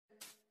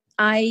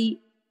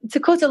to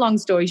cut a long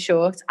story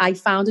short, I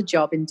found a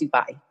job in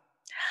Dubai.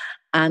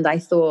 And I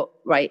thought,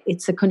 right,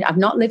 I've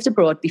not lived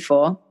abroad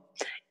before.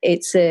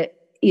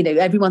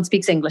 Everyone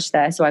speaks English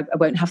there, so I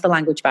won't have the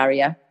language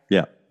barrier.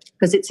 Yeah.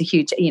 Because it's a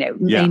huge,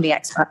 mainly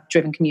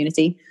expat-driven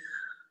community.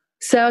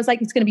 So I was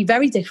like, it's going to be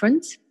very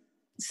different.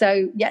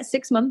 So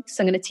 6 months,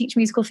 I'm going to teach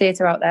musical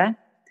theatre out there.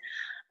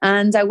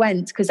 And I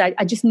went because I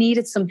just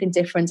needed something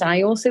different. And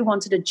I also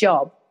wanted a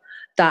job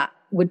that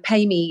would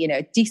pay me,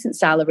 a decent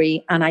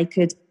salary, and I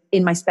could,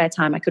 in my spare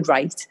time, I could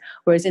write.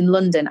 Whereas in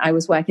London, I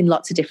was working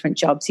lots of different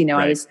jobs. Right.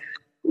 I was,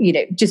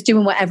 just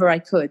doing whatever I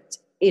could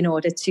in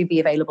order to be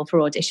available for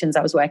auditions.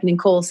 I was working in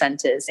call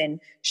centres, in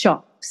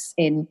shops,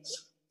 in,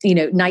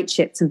 night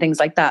shifts and things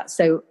like that.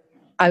 So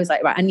I was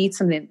like, right, I need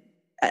something.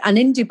 And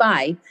in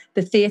Dubai,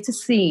 the theatre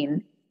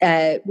scene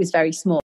was very small.